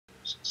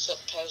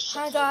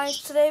Hi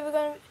guys, today we're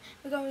going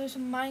to do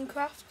some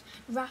Minecraft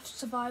raft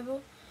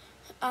survival,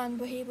 and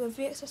we're here with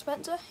VX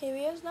Spencer. Here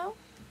he is now.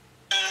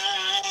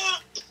 I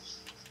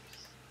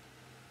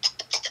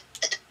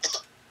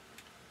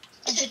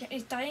think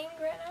he's dying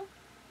right now.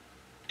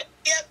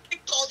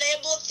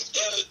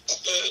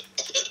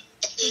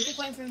 We're just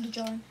waiting for him to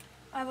join.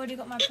 I've already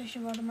got my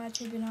fishing rod and my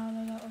 2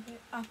 bananas out of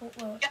it. Apple,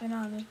 well, it's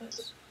bananas, but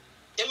it's...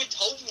 Never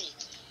told me.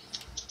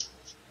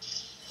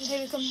 So here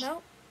he comes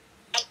now.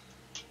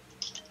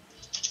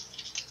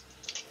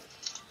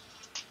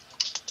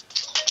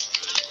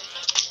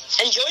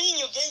 I'm joining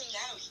your game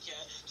now, sir.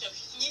 So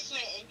sniff my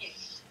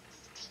English.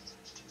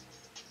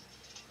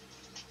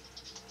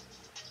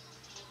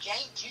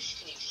 Giant juice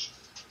fish.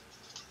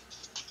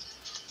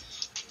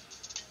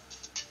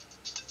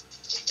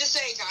 Just to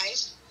say,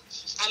 guys,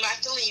 I'm have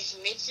to leave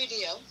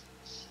mid-video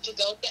to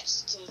go get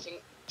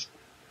something.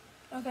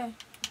 Okay.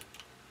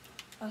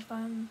 That's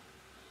fine.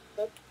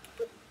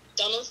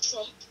 Donald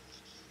Trump.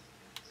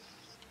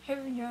 Here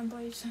in your own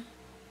boys.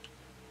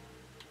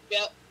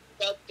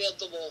 Build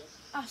the wall.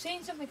 I've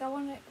seen something I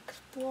want to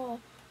explore.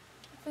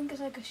 I think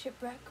it's like a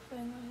shipwreck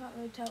thing. I can't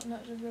really tell. No,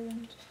 it's a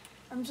ruins.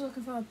 I'm just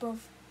looking from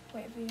above.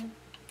 Waiting for you.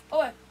 Oh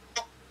wait.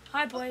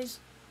 Hi boys.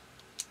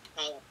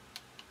 Hello.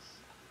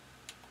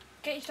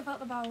 Get your stuff out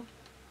the barrel.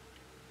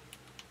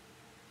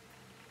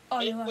 Oh,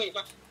 you left. Wait,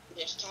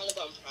 yes, Tyler,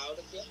 I'm proud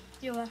of you.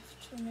 You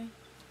left for me.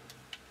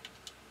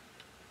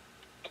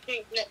 I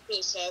think connect to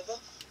the server.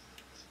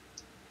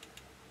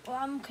 Well,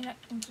 I'm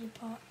connecting to the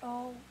part.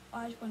 Oh,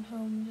 I just went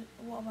home.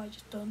 What have I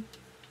just done?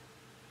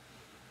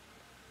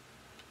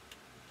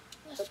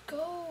 Let's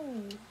go.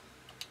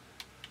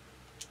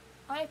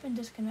 I've been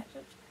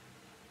disconnected.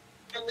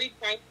 I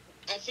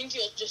think it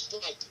was just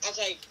like as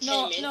I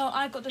came in. No,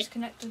 I got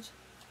disconnected.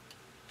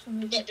 For some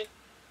reason.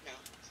 No.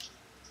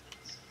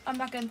 I'm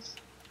back in.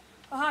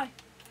 Oh, hi.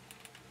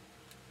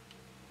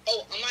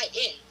 Oh, am I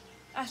in?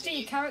 I see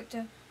your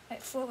character,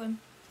 like, floating.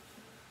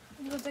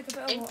 I'm gonna take a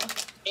bit of water.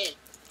 In.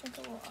 Drink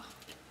of water.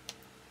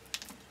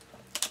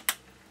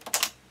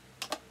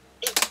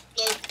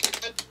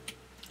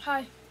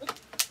 Hi.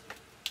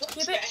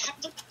 What's bit... I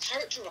have the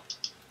character up.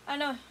 I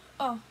know.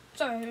 Oh,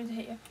 sorry, I didn't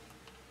hit you.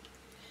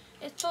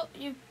 It's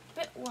you're a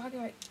bit waggy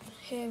right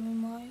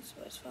hearing wise,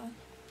 but it's fine.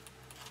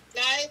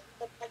 Now,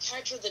 my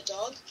character the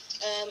dog.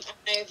 I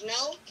have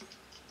now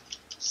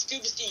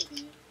Scuba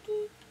Steve.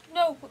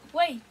 No,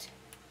 wait.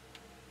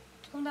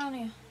 Come down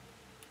here.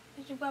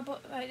 Did you grab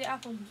the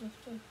apples and stuff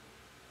too?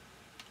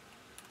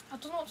 I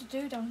don't know what to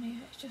do down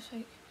here. It's just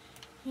like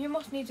you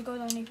must need to go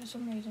down here for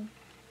some reason.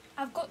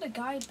 I've got the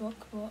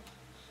guidebook, but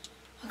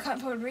I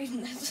can't bother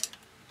reading this.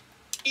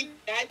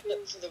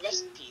 Guidebook for the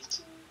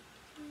recipes.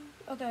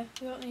 Okay,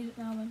 we don't need it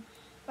now then.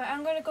 Right,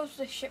 I'm gonna go to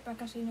the shipwreck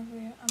I seen over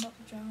here. I'm about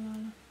to drown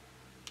on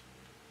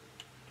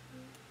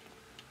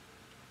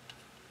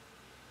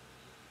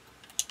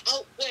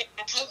Oh wait,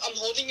 I'm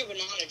holding a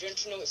banana. Do you want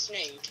to know its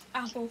name?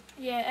 Apple.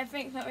 Yeah,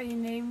 everything's not really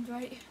named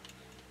right.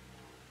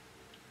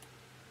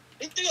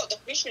 They still got the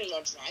fishing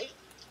rods, right?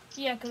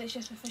 Yeah, because it's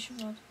just a fishing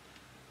rod.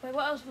 Wait,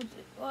 what else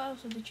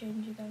would they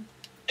change again?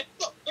 It's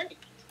got three.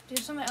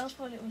 There's something else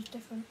but it was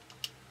different.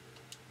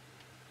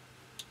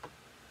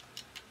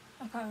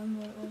 I can't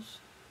remember what it was.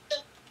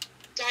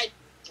 Guide,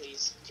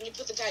 please. Can you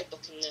put the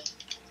guidebook in the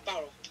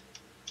barrel?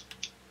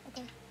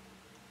 Okay.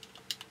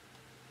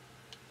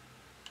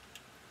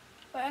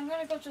 But I'm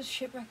gonna go to the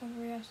shipwreck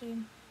over here. I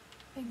think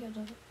it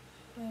does it.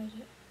 Where is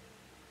it?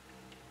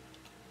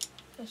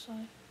 This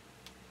side.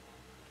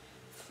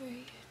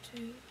 3,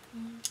 2,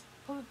 1.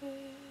 Pull a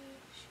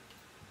fish.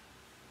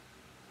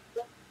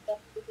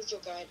 This is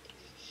your guide.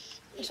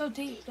 It's so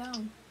deep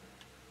down.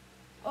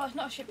 Oh, it's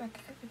not a shipwreck. I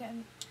keep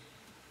forgetting.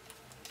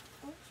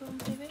 Oh, someone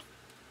TV. There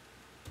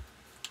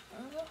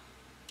we go.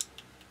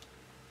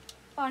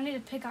 Oh, I need a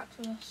pickaxe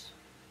for this.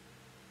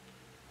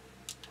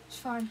 It's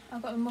fine.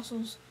 I've got the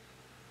muscles.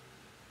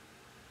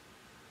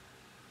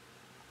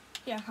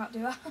 Yeah, I can't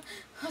do that.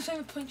 I was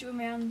trying to punch it with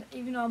my hand,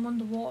 even though I'm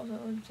underwater, so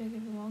it would take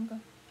even longer.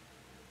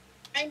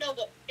 I know,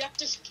 but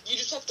you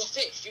just have to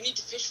fish. You need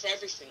to fish for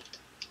everything.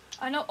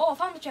 I know. Oh, I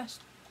found the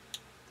chest.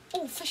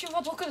 Oh, fishing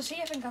rod. Look at the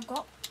sea. I think I've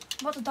got.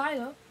 I'm about to die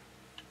though.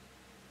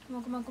 Come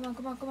on, come on, come on,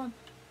 come on, come on.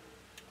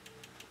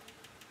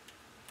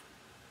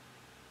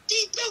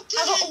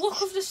 I got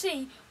Look of the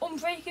Sea,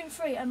 Unbreaking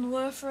 3 and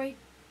Lure 3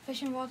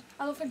 fishing rod.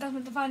 I don't think I was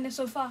meant to find this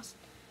so fast.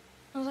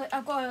 I was like,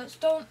 I've got a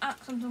stone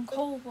axe and some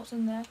coal. What's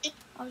in there?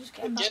 I was just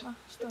getting back my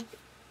stuff.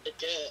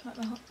 Like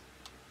my hook.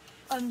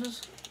 And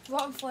there's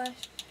rotten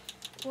flesh,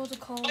 loads of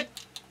coal. I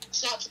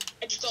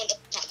just got a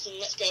captain.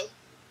 Let's go.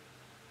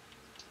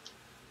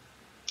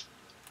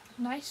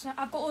 Nice.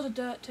 I've got all the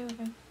dirt too, I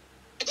think.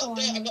 I got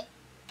dirt. I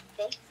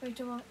got. 3,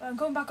 2, 1. I'm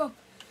going back up.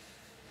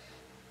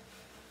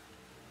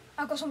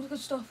 I've got some good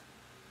stuff.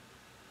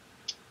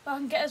 But I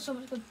can get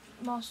some good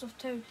more stuff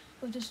too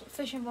with this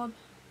fishing rod,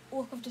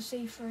 Look of the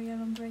Sea 3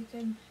 and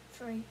Unbreaking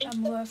 3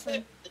 and Lure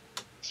 3.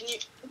 Can you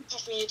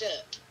pass me your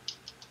dirt?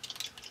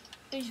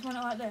 You just want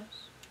it like this?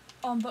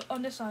 But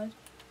on this side?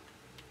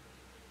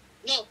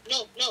 No.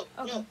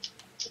 Okay.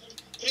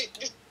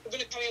 we're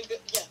gonna carry a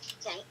bit. Yeah,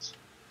 thanks.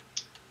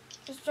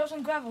 Just drop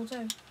some gravel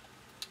too.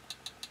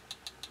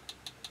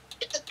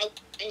 Yeah,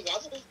 and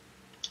gravel.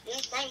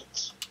 Yeah,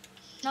 thanks.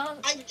 No.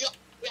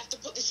 We have to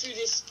put this through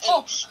this.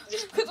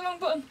 This. Click the wrong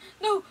button.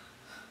 No.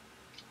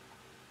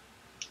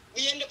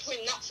 We end up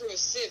putting that through a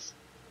sieve,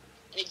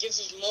 and it gives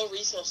us more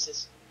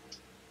resources.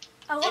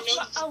 I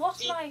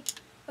lost my.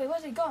 Wait,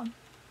 where's it gone?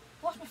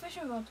 I lost my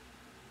fishing rod.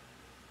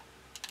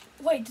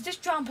 Wait, did this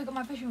drown pick up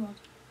my fishing rod?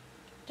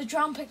 The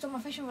drown picked up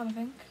my fishing rod, I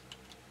think.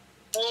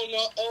 Oh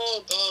no!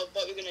 Oh god!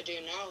 What are we gonna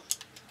do now?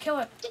 Kill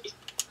it.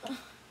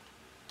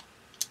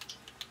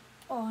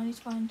 Oh, I need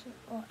to find.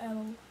 Oh,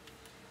 hello.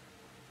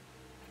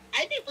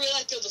 I didn't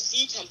realize there was a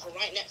sea temple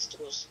right next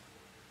to us.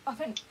 I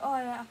think. Oh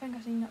yeah, I think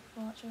I've seen that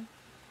before actually.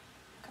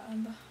 I can't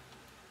remember.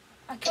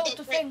 I killed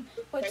the thing.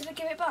 Wait, did it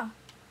give it back?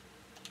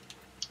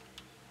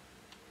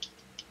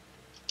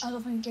 I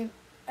don't think it gave.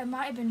 It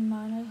might have been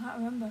mine. I can't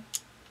remember.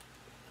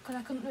 Because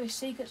I couldn't do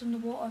secrets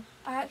underwater.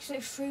 I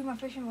actually threw my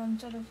fishing rod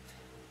instead of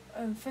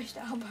fished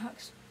it out by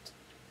accident.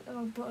 The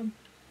wrong button.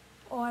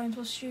 Oh, I am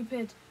so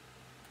stupid.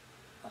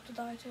 About to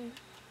die too.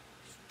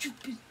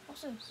 Stupid.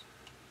 What's this?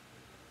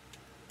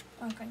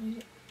 Oh, I can't use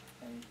it.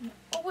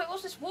 Oh wait,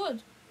 what's this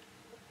wood?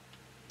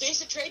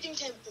 There's a trading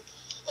temple.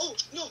 Oh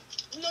no,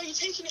 you're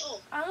taking it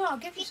all. I don't know. I'll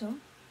give you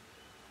some.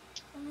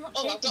 I'm not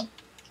taking. I've got.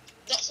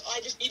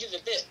 I just needed a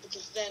bit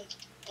because then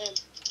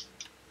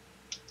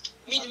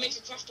we need to make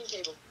a crafting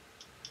table.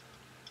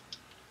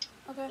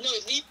 Okay. No,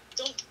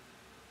 don't.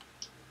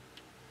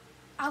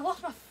 I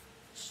lost my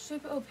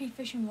super OP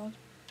fishing rod.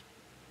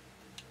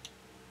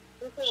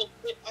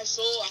 I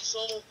saw a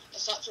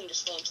sapling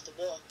just fall into the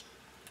water.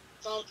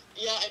 I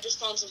just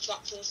found some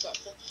saplings that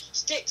fall.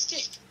 Stick.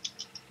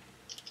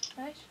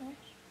 Nice.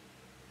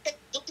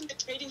 Look in the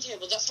trading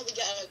table. That's how we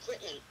get our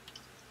equipment.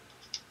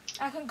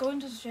 I couldn't go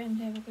into the trading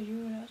table because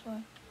you were there, that's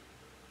why.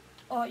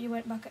 Oh, you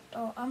went back.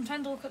 I'm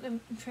trying to look at the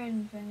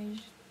trading thing and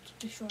you just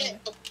destroyed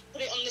it.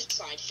 Put it on this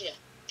side here.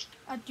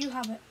 I do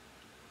have it.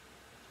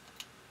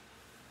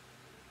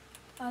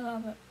 I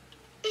love it.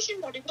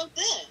 Fishing rod, it was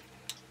there.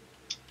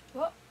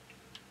 What?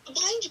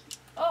 Behind you.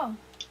 Oh.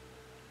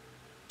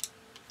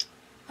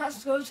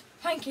 That's good.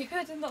 Thank you.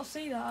 I did not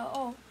see that at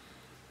all.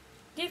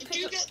 Did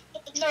you get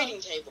the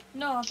trading table?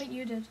 No, I think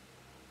you did.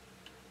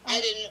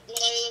 I didn't. Well,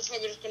 that's why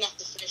we're just going to have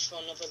to fish for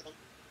another one.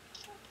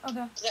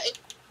 Okay.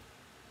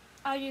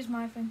 I'll use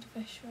my thing to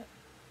fish for it.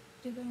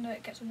 You can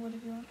get some wood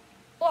if you want.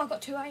 Oh, I've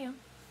got 2 iron.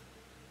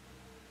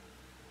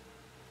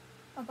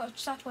 I've got a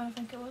sapling, I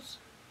think it was.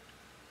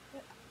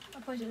 Yep.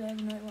 I'll put it there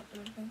even though it won't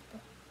do anything,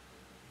 but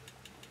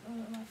I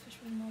don't like fish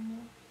with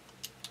more.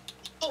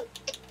 Oh,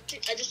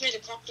 I just made a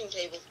crafting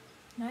table.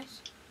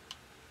 Nice.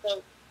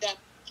 So, that.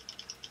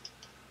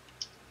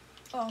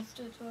 Oh, I'll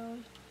do it too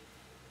early.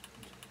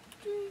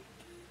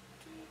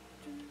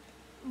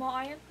 More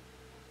iron.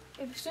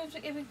 If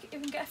we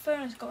can get a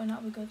furnace going,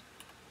 that'll be good.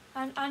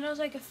 And I know it's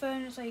like a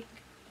furnace, like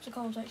what's it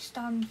called, like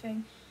stand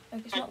thing.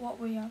 Like it's not what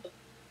we have.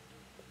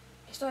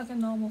 It's not like a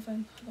normal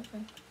thing, I don't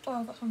think. Oh,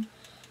 I've got some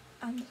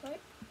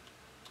andesite.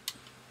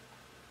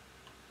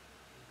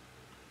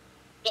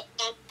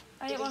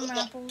 I ate one of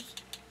my apples.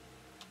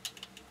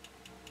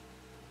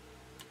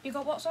 You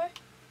got what, sorry?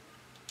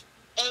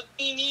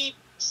 We need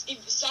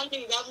sand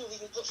and gravel we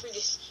can put through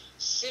this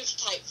sieve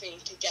type thing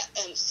to get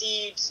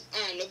seeds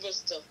and other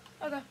stuff.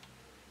 Okay.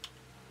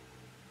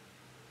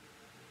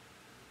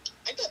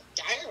 I got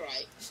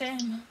diorite.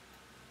 Same.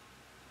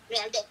 No,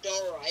 I got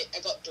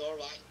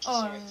dorite.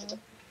 Oh, sorry.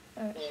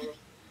 Alright.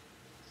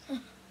 You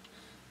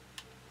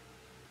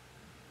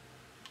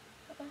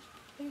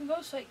can go,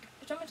 like, do you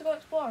want me to go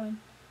exploring?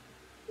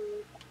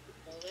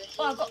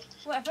 Oh,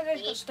 I think I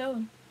just got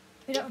stone.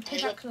 We don't have a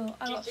pickaxe though.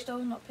 I got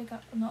stone, not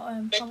pickaxe,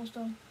 not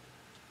cobblestone.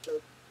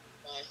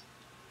 Bye.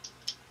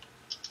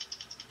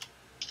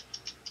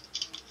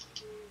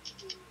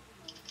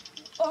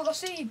 Oh, I got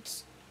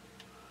seeds,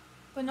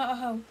 but not a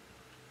hoe.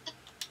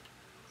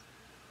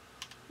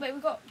 Wait, we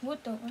got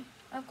wood, don't we?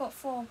 I've got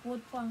 4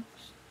 wood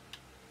planks.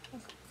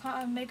 Can't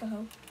I make a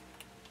hoe?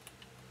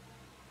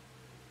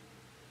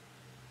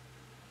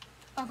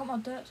 I got my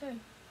dirt too.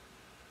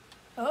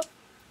 Oh?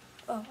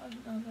 Oh, I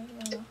didn't know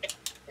that.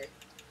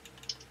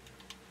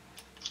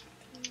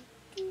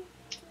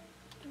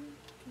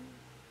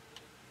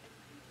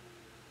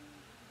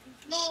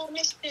 No, I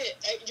missed it.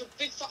 Your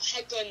big fat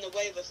head got in the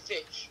way of a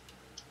fish.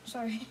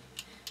 Sorry.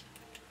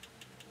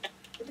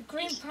 The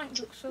green plank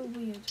looks so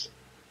weird.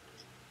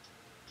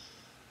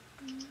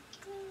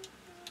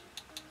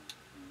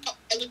 Oh,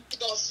 I looked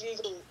at a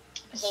single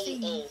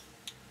hole.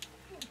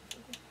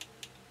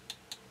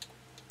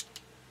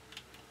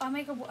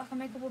 I can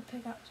make a wood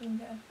pickaxe and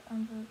get a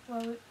anvil.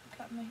 Well, we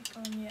can't make it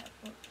on yet,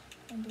 but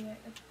maybe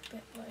like a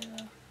bit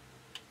later.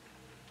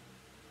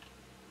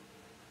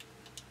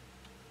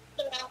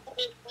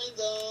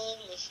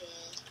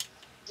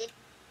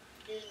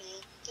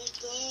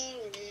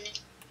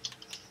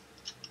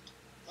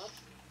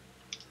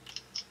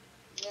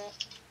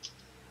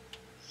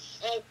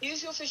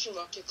 Use your fishing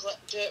rod to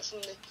collect dirt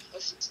from the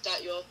oceans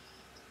that you're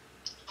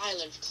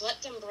island.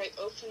 Collect and break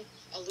open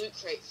a loot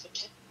crate for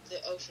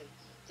the ocean.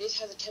 This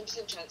has a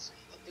 10% chance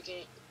of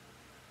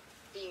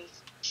being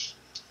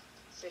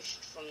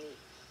fished from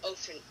the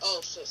ocean.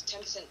 Oh, so it's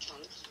 10%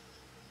 chance.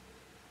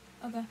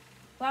 Okay.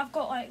 Well, I've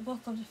got like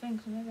book of the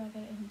things, so maybe I'll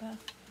get it even better.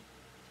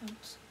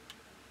 Thanks.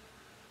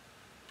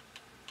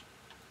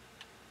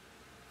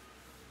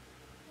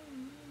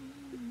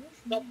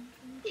 But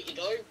you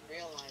don't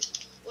realise.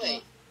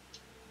 Wait.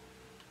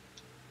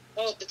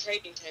 Oh, the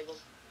trading table.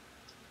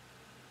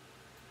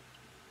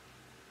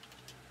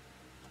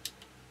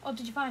 Oh,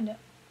 did you find it?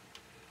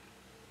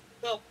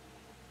 Well,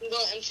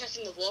 I'm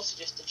checking the water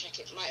just to check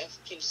it might have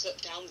been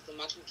sucked down with the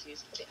magma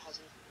cubes, but it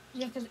hasn't.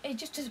 Yeah, because it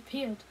just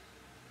disappeared.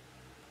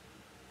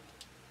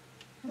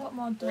 I've got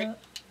more dirt.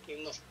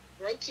 You must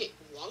broke it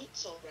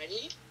once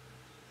already.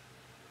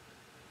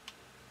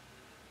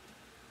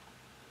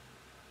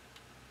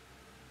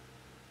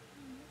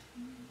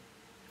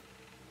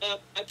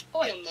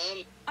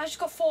 I just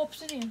got 4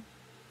 obsidian.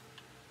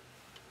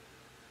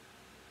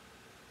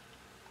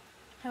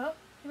 Hello?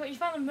 You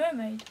found a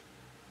mermaid?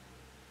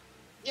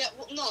 Yeah,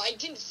 well, no, I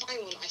didn't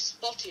find one. I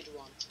spotted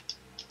one.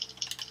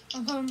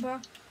 I'm coming, bro.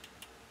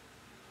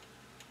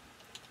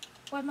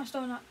 Where's my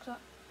stone axe at?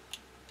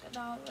 Get that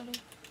out ready.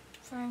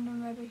 Framed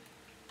and ready.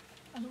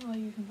 I don't know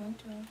you can vent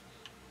to it.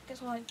 It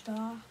gets like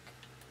dark.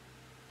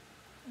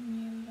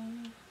 And down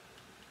here.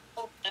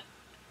 Oh,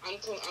 I'm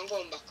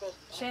going back up.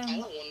 Same. I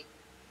don't want.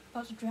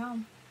 About to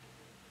drown.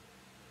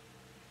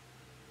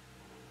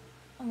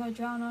 I'm gonna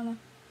drown, aren't I?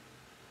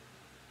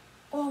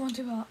 Oh, I want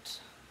 2 hearts.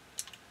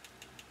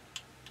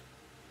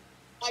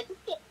 I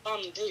just got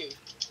bamboo.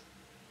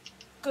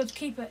 Good,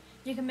 keep it.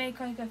 You can make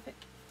like a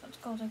what's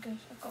it called, I guess.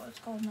 I forgot what it's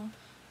called now.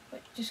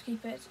 But just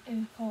keep it, it's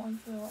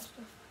important for a lot of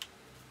stuff.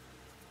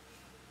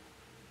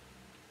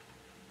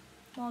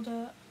 More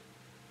dirt.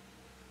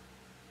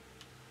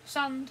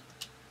 Sand.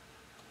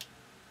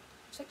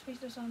 6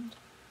 pieces of sand.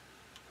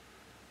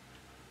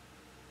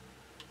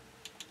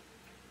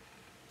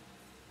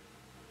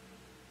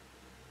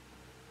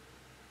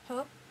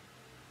 Hello?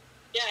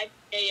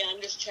 Yeah,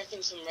 I'm just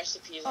checking some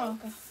recipes. Oh,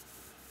 okay.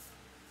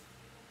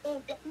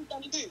 Oh, got some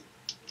bamboo.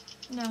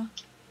 No.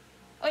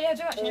 Oh yeah, I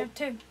do actually have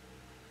 2.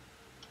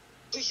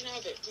 Please can I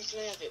have it? Please can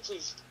I have it?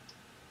 Please.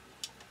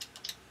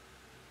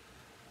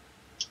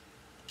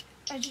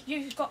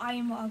 You've got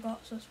iron what I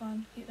got, so it's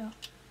fine. Keep that.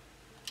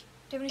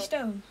 Do you have any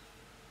stone?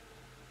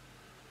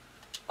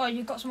 Oh,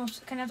 you've got some.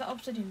 Can I have that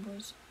obsidian,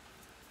 boys?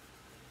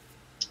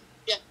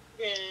 Yeah,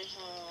 we're gonna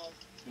have.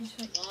 You just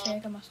like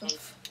take all my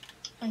stuff.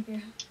 Thank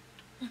you.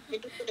 We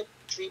can put a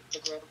tree to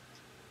grow.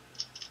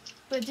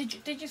 But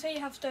did you say you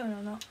have stone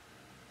or not?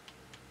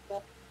 Yeah.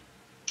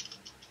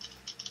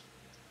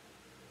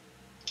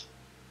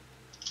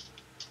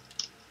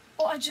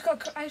 Oh, I just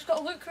got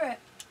a loot crate.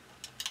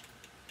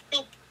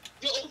 No,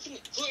 you open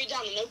it. Put it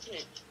down and open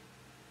it.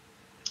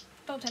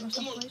 Don't take my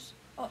stuff, please.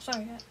 Oh,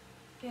 sorry. Yeah.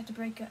 You have to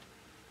break it.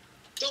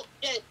 Don't.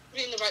 Yeah, put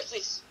it in the right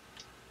place.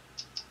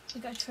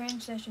 You got a train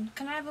station.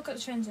 Can I have a look at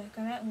the train station?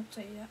 I haven't looked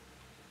at it yet.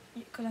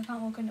 Because I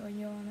can't walk in it when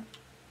you're on it.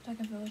 It's like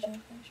a village, I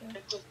think,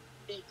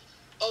 sure.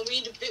 Oh,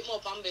 we need a bit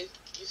more bamboo.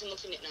 You can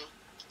look in it now.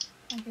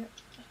 Thank you.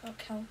 I've got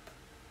kelp.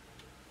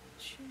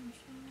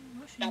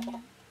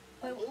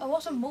 Wait, I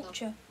want some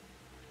mulcher.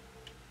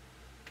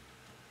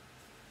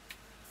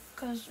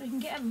 Because we can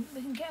get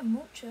a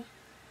mulcher.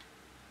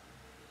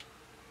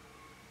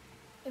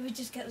 If we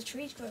just get the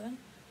trees growing.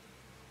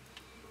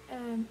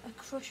 A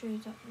crusher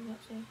is actually,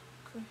 that's a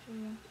crusher,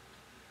 yeah.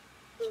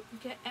 We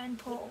get end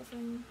portal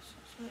things,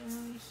 that's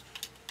really nice.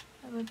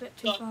 We're a bit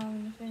too far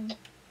in the thing.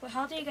 But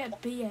how do you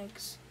get bee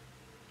eggs?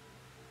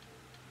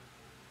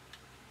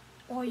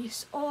 Or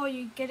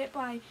you get it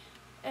by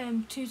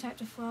 2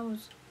 types of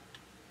flowers.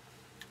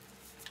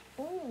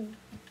 Oh.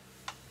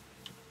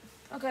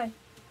 Okay.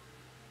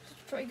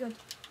 That's pretty good.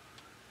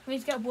 We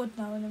need to get wood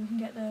now and then we can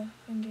get the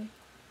thingy.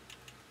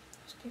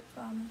 Let's keep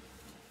farming.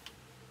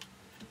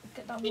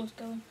 Get that wood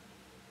going.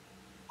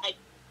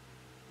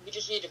 We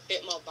just need a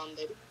bit more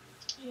bamboo.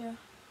 Yeah.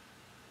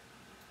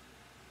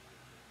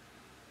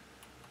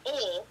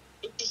 Or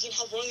if we can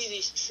have one of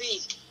these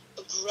trees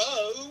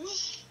grow.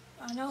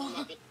 I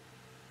know.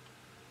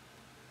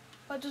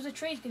 But does the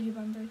trees give you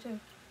bamboo too?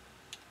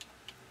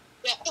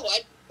 Yeah, oh,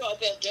 I got a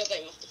bit of dirt that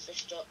you must have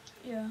fished up.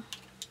 Yeah.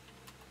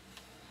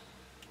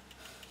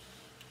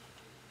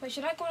 Wait,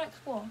 should I go and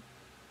explore?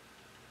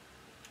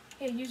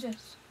 Here, use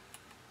this.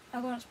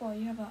 I'll go and explore,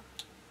 you have that.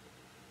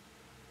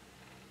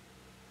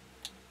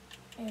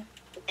 Here.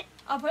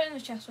 I'll put it in the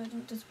chest so it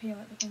doesn't disappear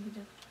like the thing we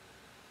did.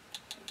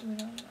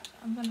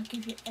 I'm gonna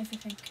give you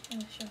everything in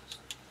the chest.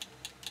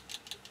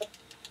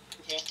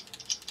 Okay.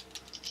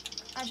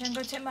 Actually, I'm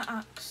gonna take my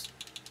axe.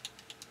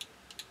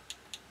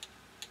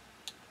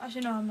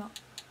 Actually, no, I'm not.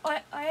 Oh,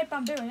 I had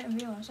bamboo, I didn't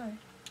realise, sorry.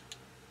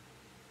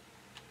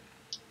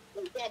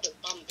 Oh, you had a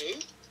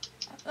bamboo?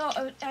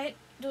 No, there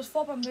was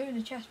 4 bamboo in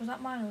the chest. Was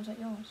that mine or was that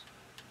yours?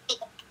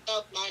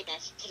 Oh, mine. I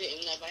put it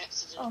in there by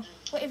accident. Oh,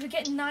 wait, if we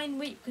get 9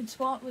 wheat, we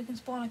can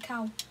spawn a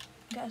cow.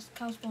 Get a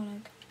cow spawn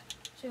egg.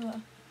 See you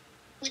later.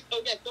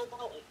 Oh yeah,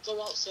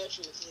 go out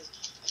searching because there's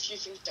a few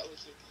things that we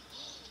can.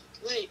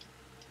 Wait,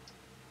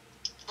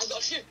 I got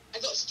a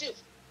sieve.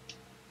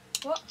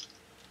 What?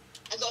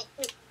 I got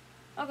a sieve.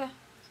 Okay.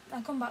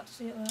 I'll come back to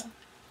see it later.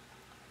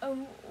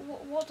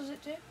 What does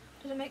it do?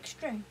 Does it make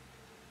string?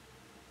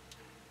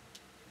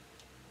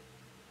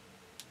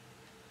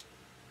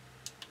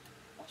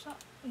 What's that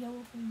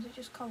yellow thing? Is it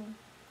just coal?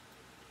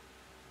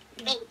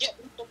 Yeah. No, get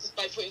boxes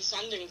by putting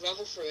sand and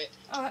gravel through it.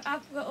 Alright,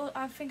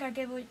 I think I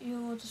gave you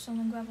loads of sand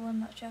and gravel in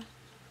that chest.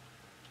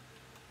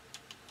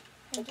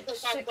 I've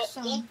 6 got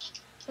sand. one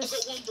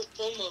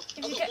bone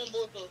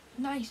more.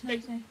 Nice.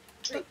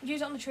 But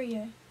use it on the tree,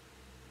 yeah.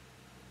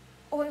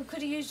 Or we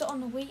could have used it on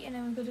the wheat and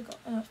then we could have got...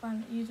 Oh, no, it's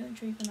fine. Use it on the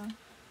tree for now.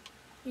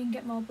 You can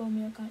get more bone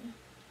meal, can't you?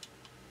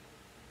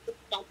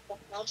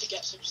 Now to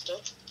get some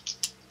stuff.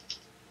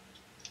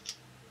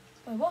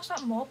 Wait, what's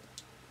that mob?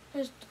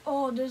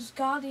 There's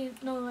guardian...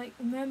 No, like,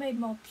 mermaid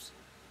mobs.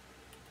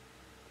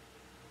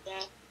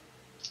 Yeah.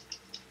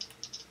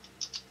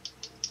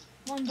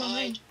 One done.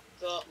 I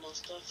got more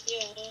stuff,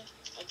 yeah.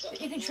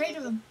 You can trade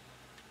with them.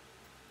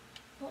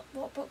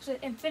 What book's it?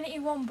 Infinity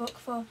 1 book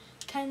for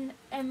 10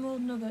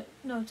 emerald nugget.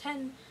 No,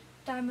 10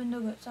 diamond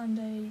nuggets and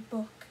a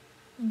book.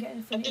 And get an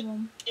Infinity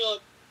 1. You're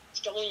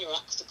stoling your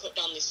axe to cut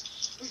down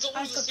this. We've got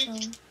one of the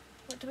super...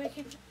 What, do we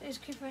keep... Is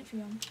keep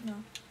entry on? No.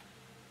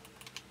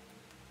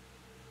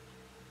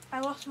 I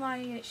lost my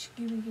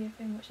Scooby gear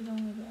thing, which is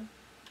only a bit of...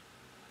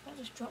 What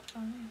just dropped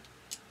down here?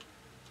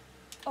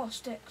 Oh,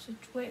 sticks.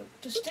 Wait,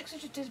 do sticks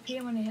just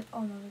disappear when they hit...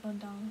 Oh no, they've gone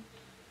down.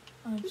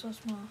 I'm so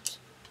smart.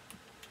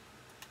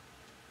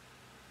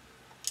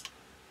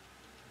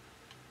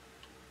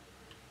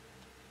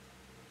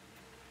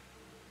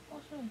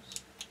 What's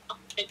this?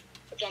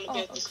 Put down a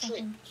bit of this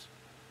tree.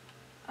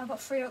 I've got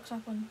 3 oak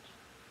saplings.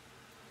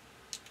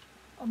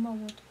 On my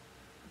wood.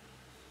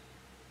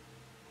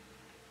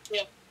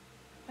 Yeah.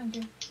 Thank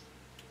you.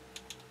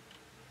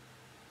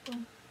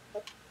 Boom.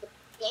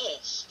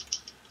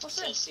 First. What's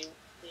this?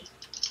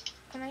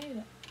 Can I use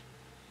it?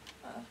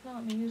 Not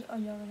let me use it. Oh,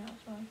 you're in it,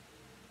 sorry.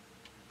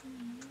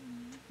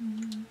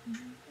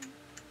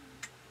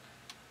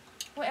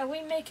 Wait, are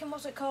we making,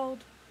 what's it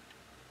called?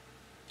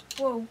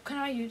 Whoa, can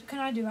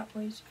I do that,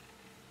 please?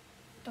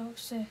 That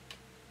looks sick.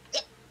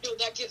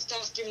 That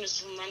starts giving us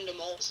some random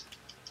ores.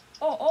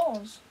 Oh,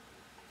 ores.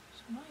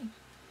 That's nice.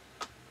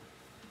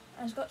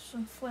 And it's got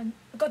some flint.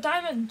 I've got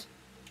diamond.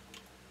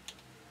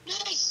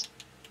 Nice.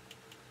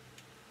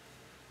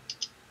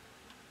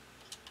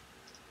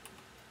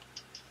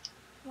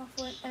 More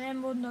flint, an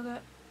emerald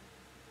nugget.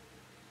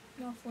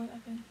 More flint, I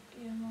think.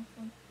 Yeah, more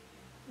flint.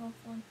 More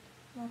flint.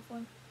 More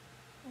flint.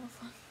 More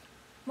flint.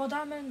 More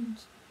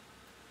diamonds.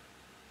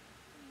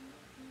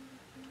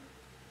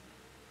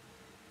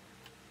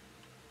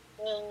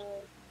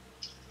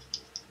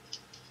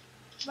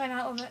 Ran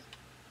out of it.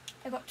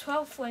 I got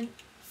 12 flint,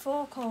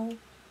 4 coal,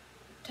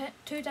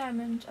 2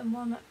 diamonds, and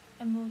 1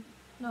 emerald.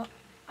 No,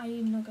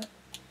 iron nugget.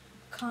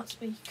 Can't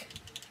speak.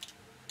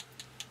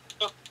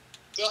 Oh,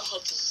 got how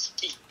to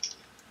speak.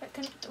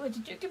 Wait,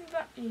 did you give me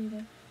back? Yeah, you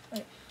did.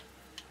 Wait.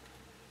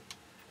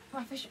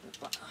 My fishing.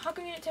 How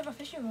come you didn't take my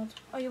fishing rod?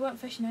 Oh, you weren't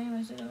fishing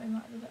anyways. It don't really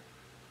matter, did it?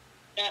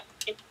 Yeah,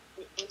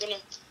 I'm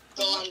gonna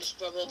go and just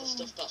grab all the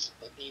stuff that's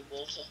like need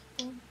water.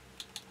 Boom.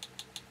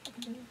 I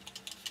can do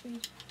it.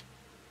 Speed.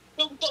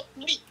 No, we've got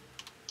wheat.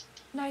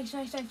 Nice.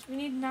 We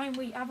need 9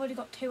 wheat. I've already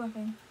got 2, I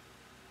think.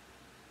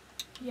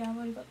 Yeah, I've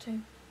already got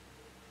 2.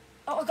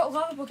 Oh, I got a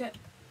lava bucket.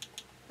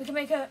 We can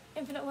make a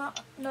infinite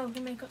lava. No, we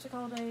can make what's it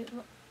called, a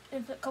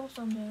infinite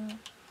cobblestone generator.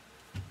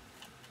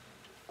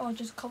 Or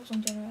just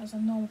cobblestone generator, as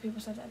normal people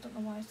said it. I don't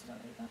know why I said it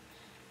like that.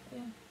 But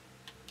yeah.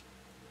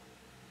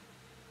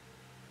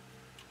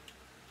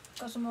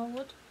 Got some more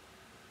wood.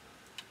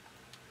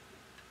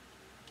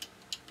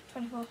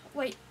 24.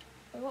 Wait,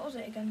 what was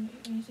it again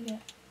we need to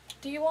get?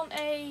 Do you want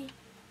a,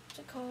 what's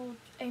it called,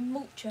 a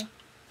mulcher?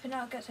 I think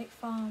that gets like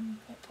farm,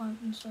 like plant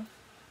and stuff.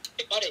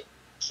 I got it.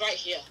 It's right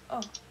here.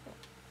 Oh,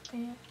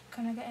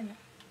 can I get in it?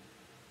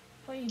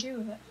 What do you do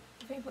with it?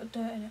 I think you put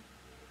dirt in it.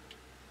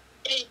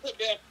 Yeah, you put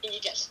dirt and you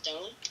get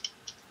stone.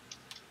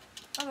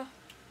 Okay.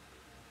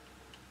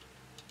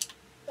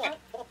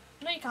 What?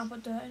 No, you can't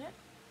put dirt in it.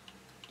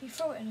 Do you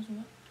throw it in, isn't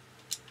it?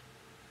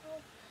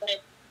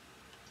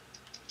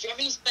 Do you have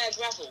any spare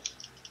gravel?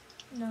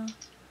 No.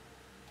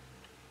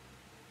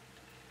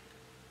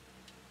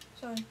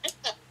 Sorry.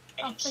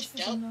 I'll fish for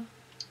some though.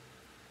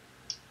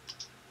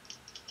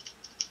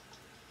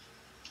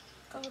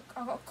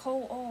 I've got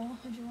coal ore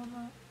if you want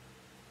that.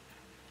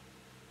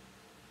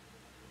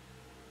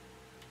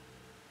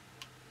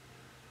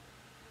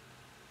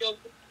 You'll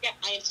get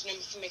iron to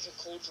number to make a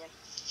cauldron.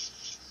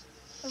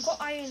 I've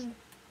got iron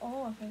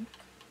ore, I think.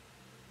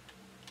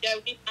 Yeah,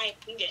 we need iron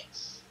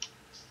ingots.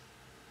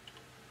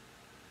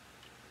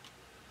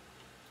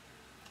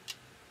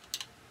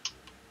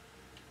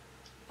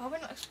 Why are we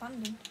not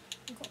expanding?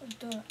 We've got the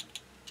dirt.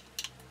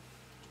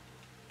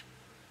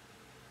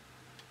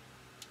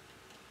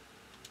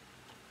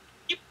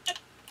 You put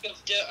a bit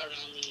of dirt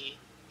around the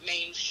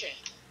main ship.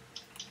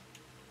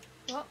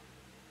 What?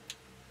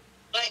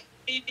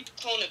 these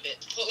corner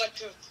bits. Put like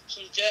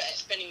some dirt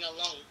spinning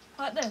along.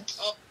 Like this?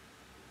 Oh.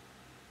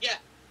 Yeah.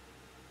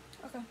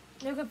 Okay.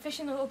 You can fish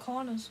in the little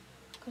corners,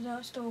 because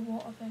that's still a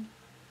water thing.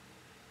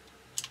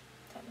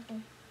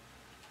 Technically.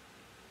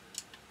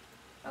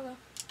 Okay.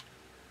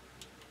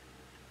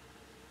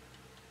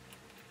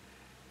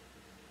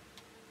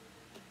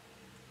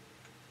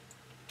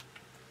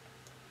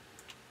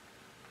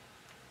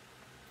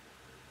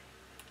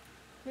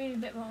 We need a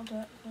bit more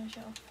dirt to finish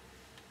it off.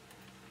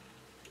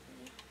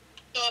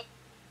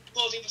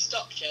 Holding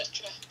stock,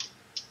 Church.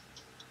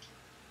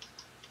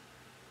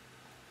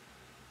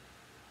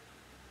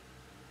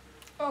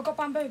 Oh, I got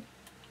bamboo.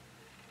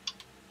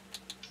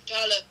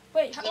 Tyler.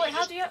 Wait,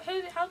 how do you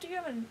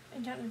have an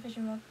enchanted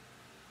fishing rod?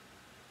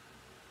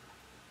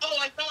 Oh,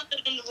 I found an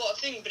underwater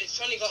thing, but it's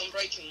only got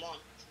Unbreaking 1.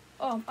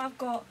 Oh, I've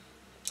got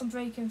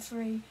Unbreaking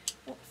 3,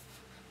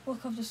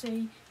 Look of the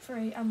Sea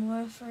 3, and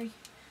Lure 3.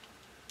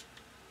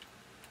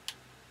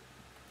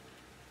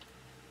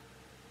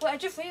 Wait, I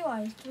just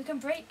realised we can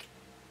break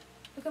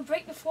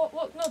the fort.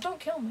 Look, no, don't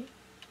kill me.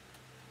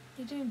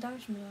 You're doing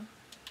damage to me though.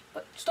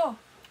 But stop.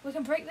 We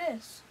can break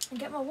this and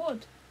get my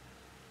wood.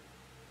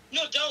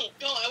 No, don't.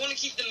 I want to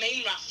keep the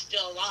main raft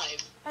still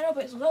alive. I know,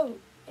 but it's low.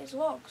 It's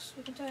logs.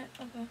 We can turn it.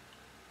 Okay.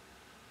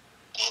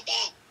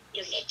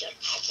 You little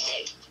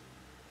asshole.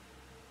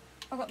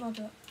 I got no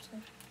dirt. So.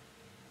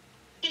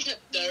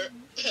 Dirt.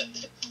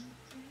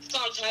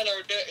 Found Tyler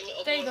a dirty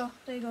little There you boy. go.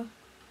 There you go.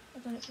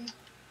 I've done it for you.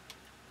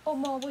 Oh,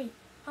 more wheat.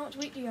 How much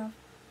wheat do you have?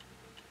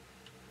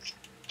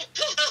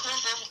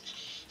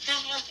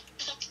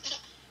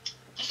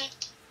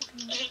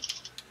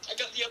 I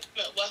got the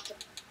ultimate weapon.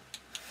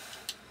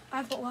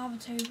 I've got lava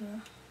too,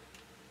 bro.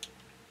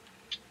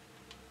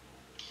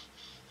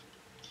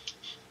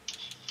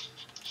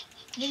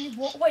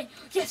 Wait,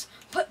 yes!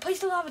 Place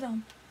the lava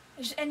down.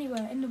 It's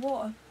anywhere in the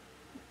water.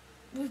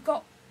 We've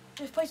got.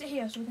 Just place it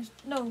here so we can.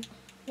 No,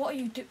 what are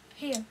you do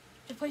here?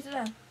 Just place it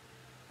there.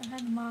 I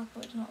had the mark,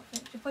 but it's not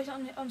fixed. Just place it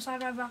on the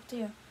side of our raft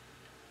here.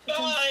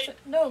 So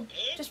no,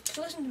 just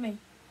listen to me.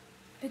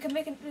 We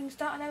can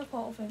start an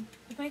portal thing.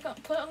 Just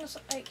put it on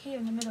the like here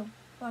in the middle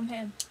where I'm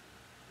hitting.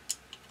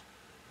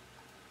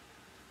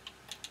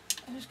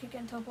 I just keep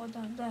getting teleported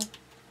down there.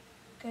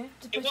 Okay,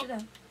 just place it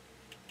there.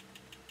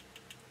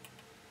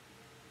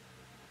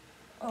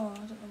 Oh, I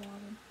don't know what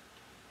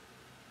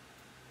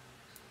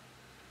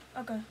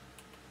happened.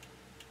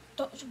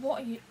 Okay.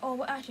 What are you? Oh,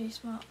 we're actually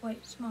smart.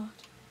 Wait,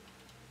 smart.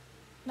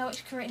 Now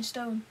it's creating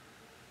stone.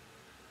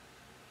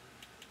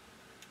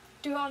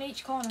 Do it on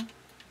each corner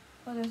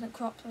where there isn't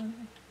crops or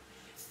anything.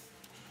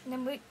 And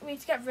then we need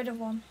to get rid of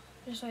one.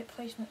 Just like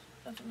placing it.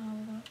 I don't know how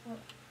we're going to work.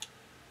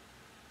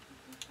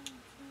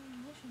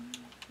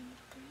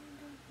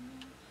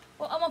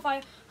 Oh, I'm on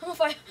fire. I'm on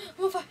fire.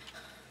 I'm on fire.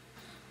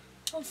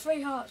 I'm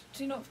 3 hearts.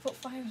 Do not put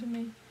fire in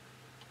me.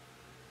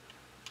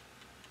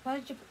 Why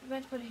did you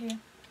put it here?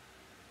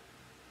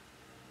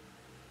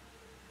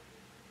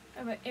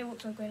 Oh wait, it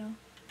looks okay now.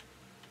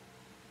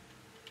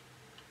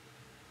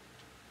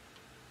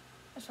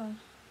 That's fine.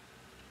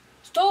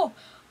 Stop!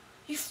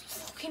 You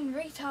fucking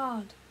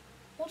retard!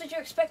 What did you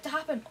expect to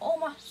happen? Oh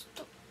my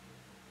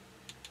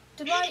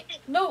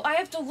No, I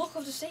have the Look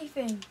of the Sea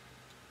thing.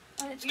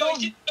 And it's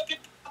gone.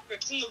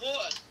 It's in the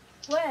water.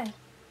 Where?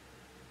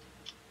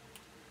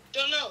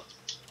 Don't know.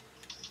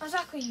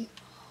 Exactly.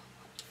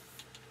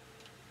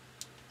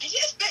 I just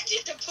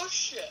expected to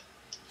push it.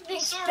 You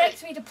didn't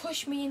expect me to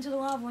push me into the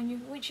lava when you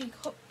literally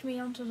hooked me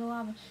onto the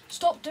lava.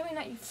 Stop doing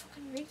that, you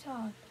fucking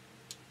retard.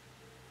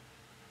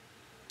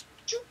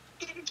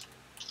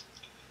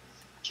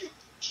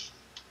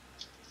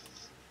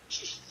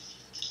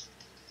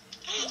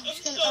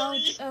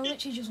 I'll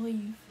literally just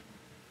leave.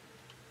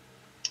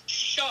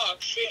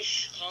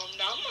 Sheesh, calm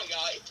down, my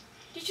guy.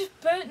 You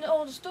just burnt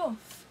all the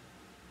stuff.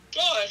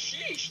 Oh,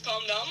 sheesh,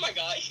 calm down, my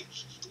guy.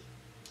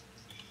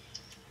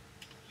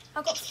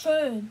 I got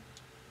fern.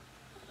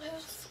 Where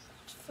was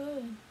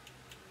fern?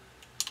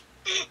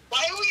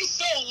 Why were you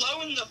so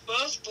low in the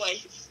first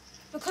place?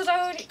 Because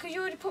you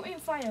already put me in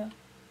fire.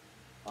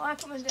 Well, I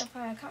put me in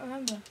fire. I can't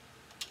remember.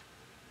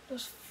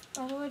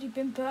 I've already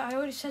been burnt. I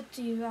already said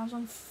to you that I was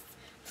on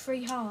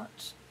 3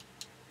 hearts.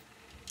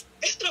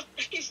 It's the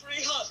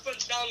 3 hearts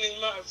went down in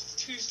a matter of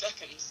 2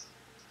 seconds.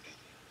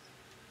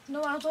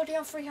 No, I was already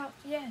on 3 hearts.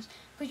 Yes,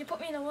 because you put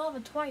me in the lava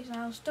twice and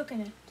I was stuck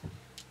in it.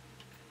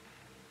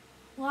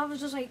 Lava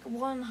does like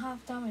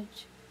 1.5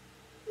 damage.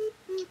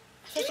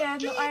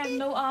 Especially I have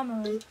no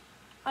armor in.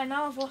 I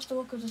now have lost the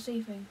Look of the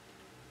Sea thing.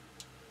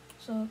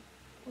 So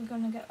we're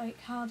gonna get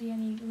like hardly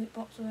any loot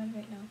box or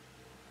anything now.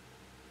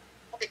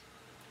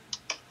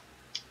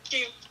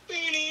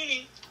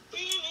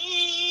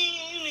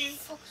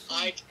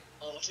 I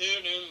got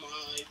it in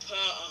my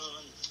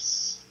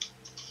pants.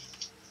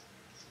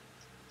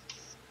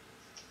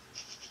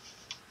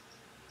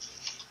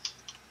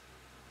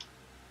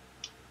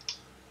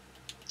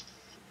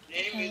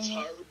 Name is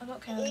Harry. I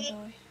don't care,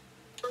 boy.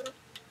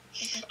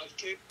 I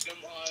kicked in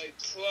my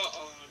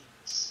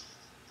pants.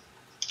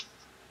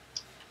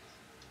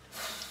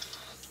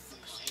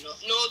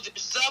 not know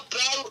this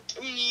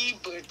about me,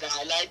 but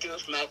I like to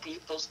smell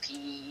people's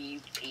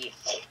pee.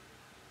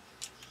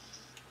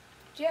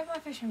 Do you have my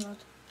fishing rod?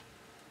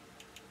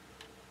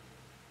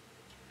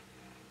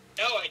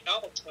 No, I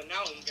don't, but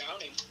now I'm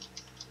drowning.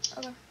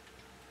 Okay.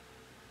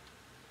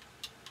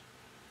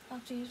 I'll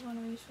have to use one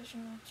of these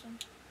fishing rods then.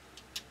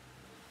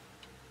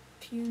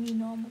 Puny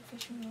normal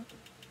fishing rod.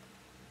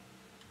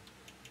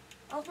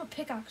 I have my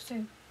pickaxe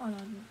too. Oh no, I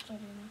didn't. Sorry,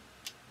 no.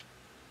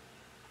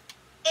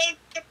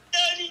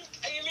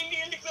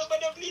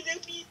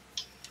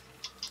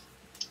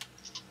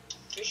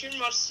 Fishing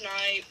rod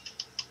snipe.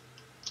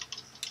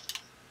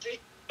 Fishing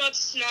rod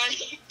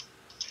snipe.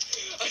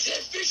 I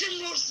said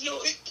fishing rod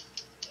snipe.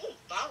 Oh,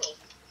 barrel.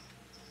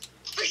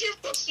 Fishing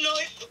rod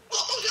snipe.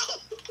 Oh no.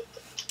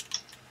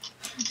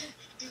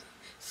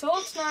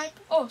 Sword snipe.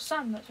 Oh,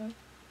 sand, that's right.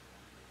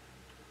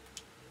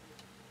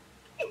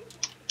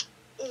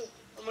 Oh,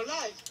 I'm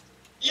alive.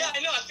 Yeah, I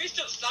know. I fished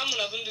up salmon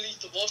when I was underneath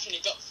the water and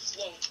it got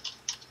swung.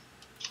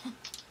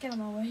 Get on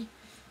my way.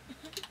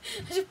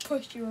 I just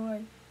pushed you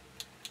away.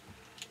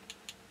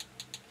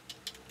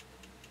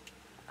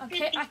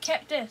 Okay, I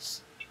kept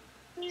this.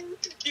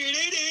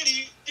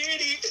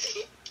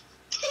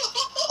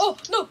 Oh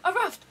no! A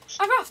raft!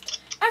 A raft!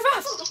 A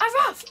raft! A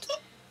raft!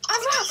 A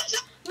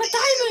raft! My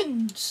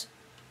diamonds!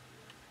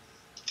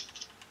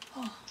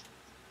 Oh.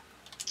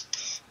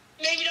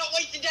 Maybe not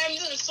waste the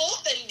diamonds on a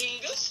sword then,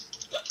 dingus.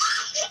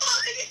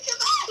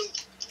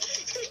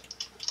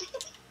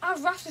 Our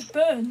raft is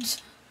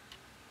burned.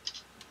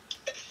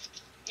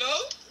 No?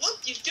 Look,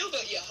 you've still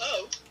got your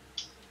hoe.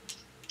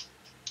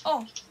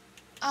 Oh,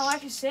 our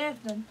life is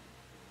saved then.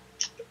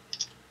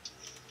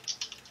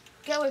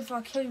 Get away before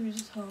I kill you with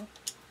this hoe.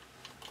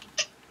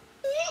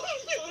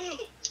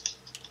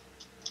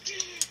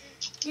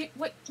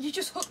 You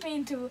just hooked me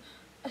into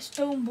a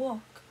stone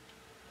block.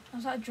 I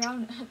was like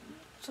drowning,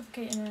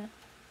 suffocating in it.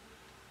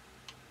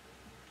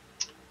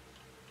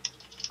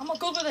 I'm not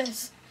good at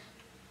this.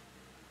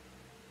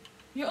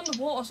 You're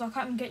underwater, so I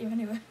can't even get you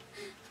anyway.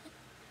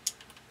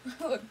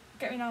 Look,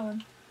 get me now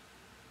then.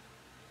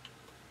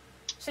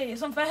 See,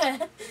 it's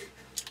unfair.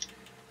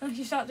 Unless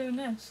you start doing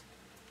this.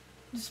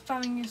 Just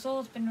spamming your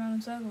sword, spinning around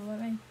in circles like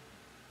me.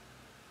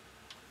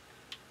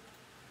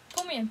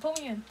 Pull me in, pull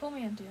me in, pull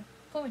me in to you.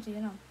 Pull me to you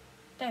now.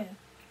 There.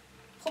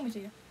 Pull me to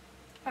you.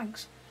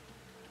 Thanks.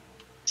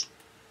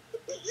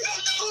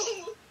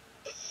 No!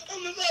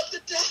 I'm about to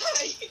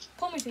die!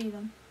 Pull me to you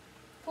then.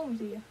 Pull me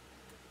to you.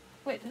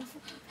 Wait,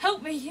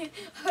 help me!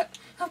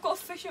 I've got a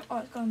fish. Oh,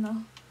 it's gone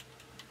now.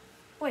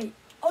 Wait.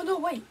 Oh no,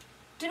 wait.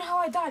 Do you know how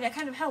I died? That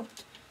kind of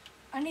helped.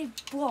 I need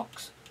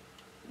blocks.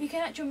 We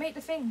can actually make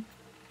the thing.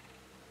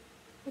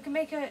 We can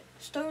make a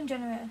stone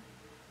generator.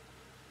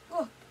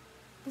 Look.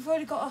 We've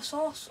already got a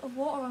source of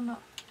water on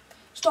that.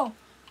 Stop.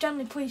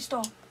 Gently, please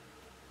stop.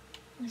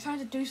 I'm trying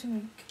to do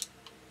something.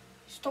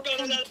 Stop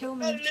trying to kill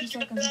me in 2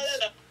 seconds.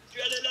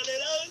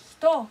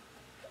 Stop.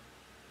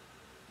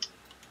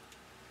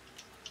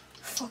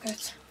 Fuck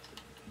it.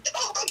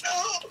 Oh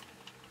no!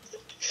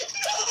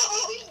 No,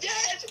 I'm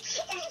dead!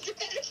 I'm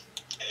dead!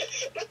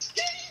 I'm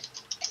dead!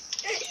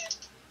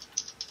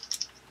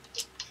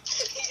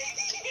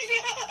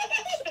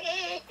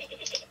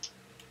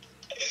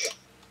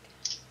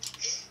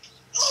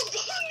 Oh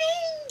god, no!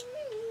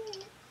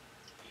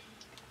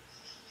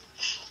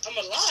 I'm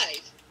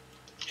alive!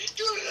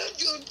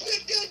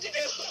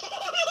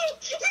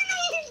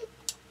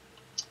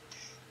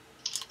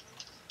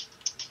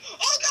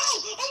 Oh no!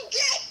 I'm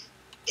dead!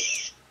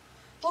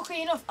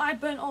 Luckily enough, I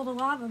burnt all the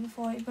lava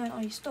before it burnt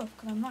all your stuff,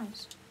 because I'm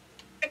nice.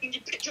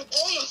 You picked up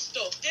all your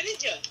stuff,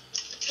 didn't you?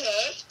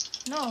 Turd.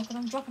 No, because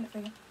I'm dropping it for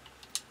you.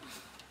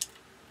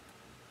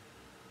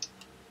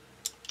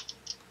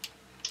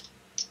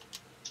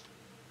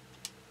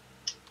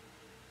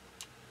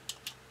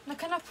 Now,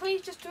 can I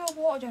please just do a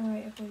water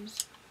generator,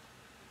 please?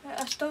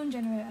 A stone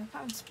generator. I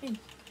can't even speak.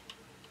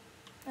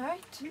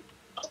 Alright?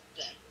 Oh,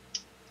 then.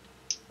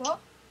 What?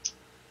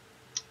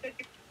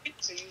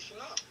 So you should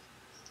not.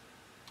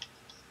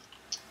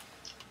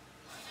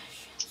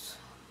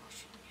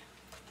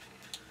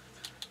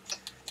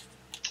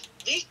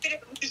 At least we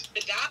didn't lose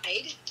the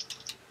guide.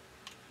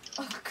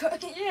 Oh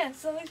god, yeah,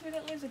 so at least we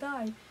didn't lose a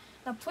guy.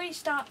 Now please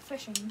start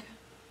fishing.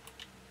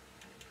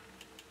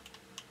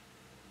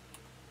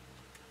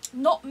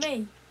 Not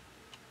me.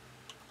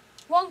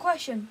 One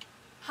question.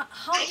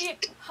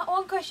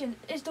 One question.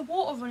 Is the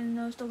water running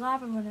or is the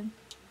lava running?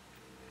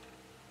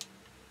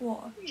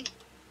 Water.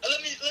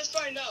 Let's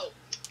find out.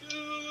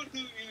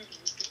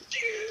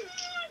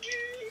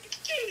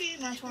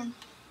 Nice one.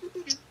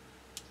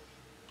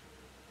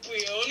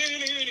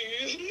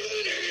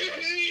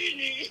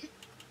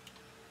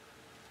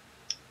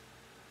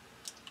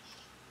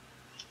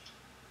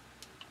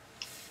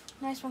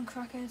 Nice one,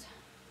 crackhead.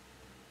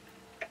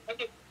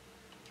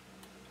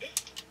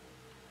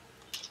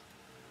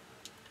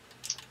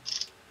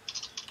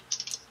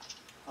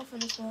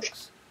 Hopefully this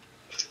works.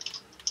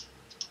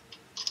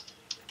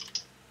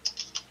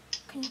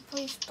 Can you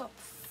please stop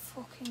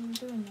fucking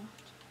doing that?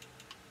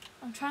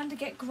 I'm trying to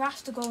get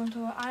grass to go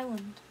into an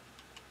island.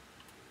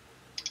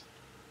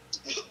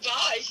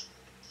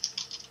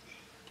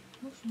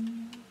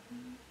 Glorious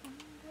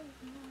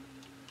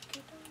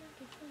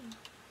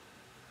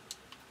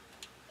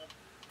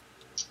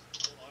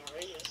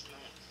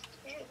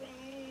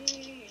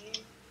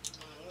macaroni.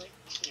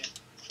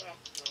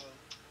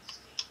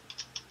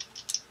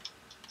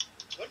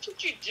 What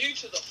did you do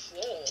to the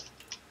floor?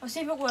 I'll see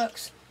if it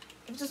works.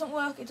 If it doesn't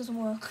work, it doesn't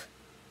work.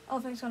 I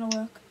don't think it's gonna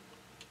work.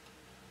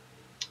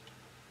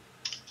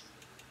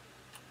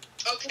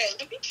 Okay,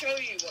 let me show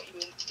you what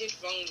you did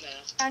wrong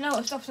there. I know,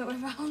 it's the opposite way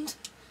around.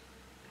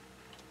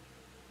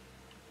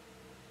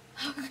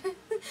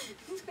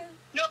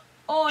 No.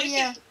 Oh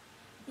yeah.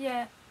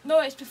 Yeah. No,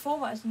 it's before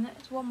that, isn't it?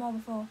 It's one more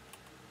before.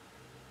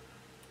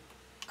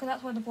 Because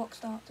that's where the block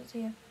starts, it's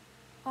here.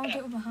 I'll do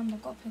it with my hand,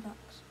 I've got a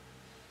pickaxe.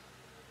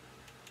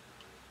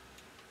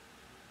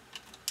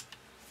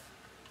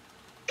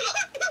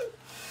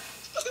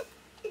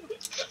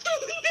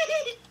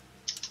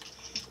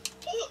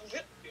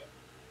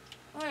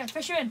 Oh yeah,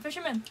 fish him in, fish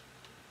him in.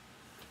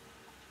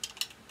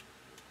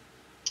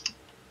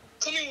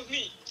 Coming with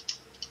me.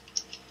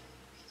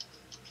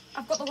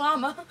 I've got the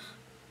llama.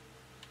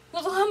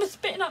 Look, the llama's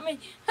spitting at me.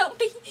 Help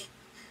me.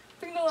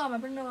 Bring the llama,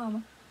 bring the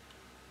llama.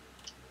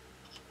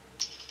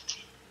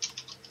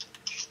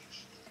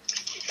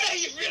 Hey,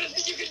 you really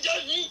think you can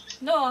judge me?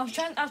 No, I was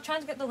trying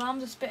to get the llama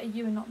to spit at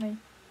you and not me.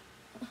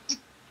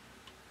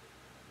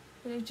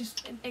 But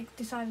it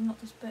decided not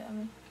to spit at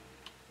me.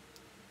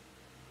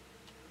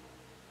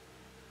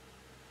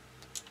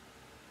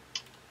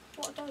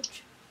 What a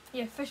dodge.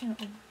 Yeah, fishing at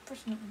me, bro.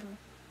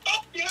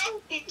 Oh, yeah.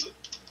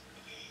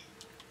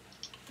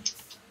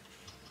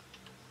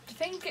 The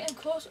thing's getting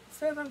close,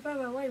 further and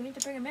further away. We need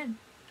to bring him in.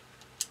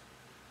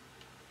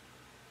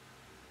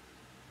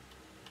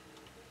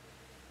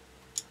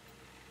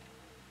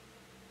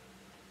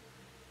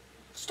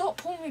 Stop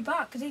pulling me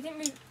back, because he didn't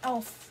move.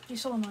 Oh, you're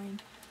so annoying.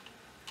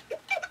 I'm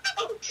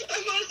on the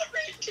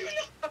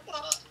 2.5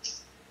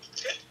 parts.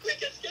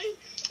 Quick escape.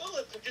 Oh,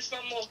 look, I just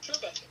found more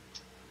sugar.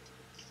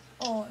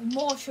 Oh,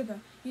 more sugar.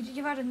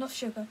 You've had enough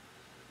sugar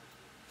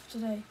for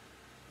today.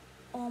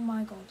 Oh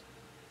my god.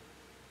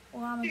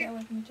 Well, I'm gonna get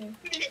away from you too.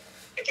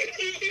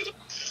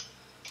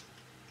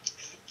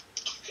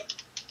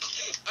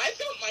 I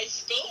felt my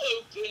skull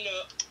open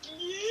up.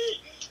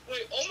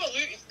 Wait, all my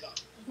loot is gone.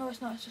 No, it's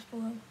not. It's just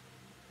below.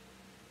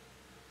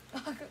 I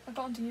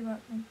got onto you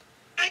back then.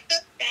 I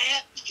got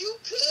that. You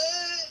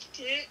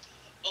could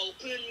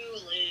open you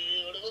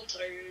little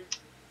turd.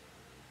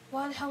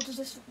 Why the hell does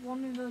this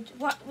one village...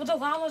 What? Well, the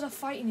llamas are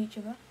fighting each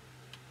other.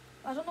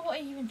 I don't know what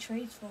he even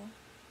trades for.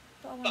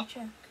 But I want to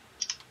check.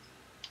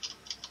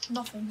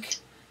 Nothing.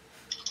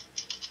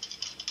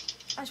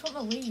 I just want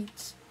the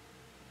leads.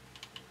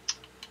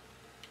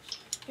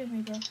 Excuse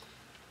me, bro.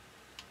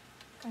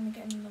 Kind of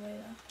getting in the way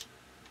there.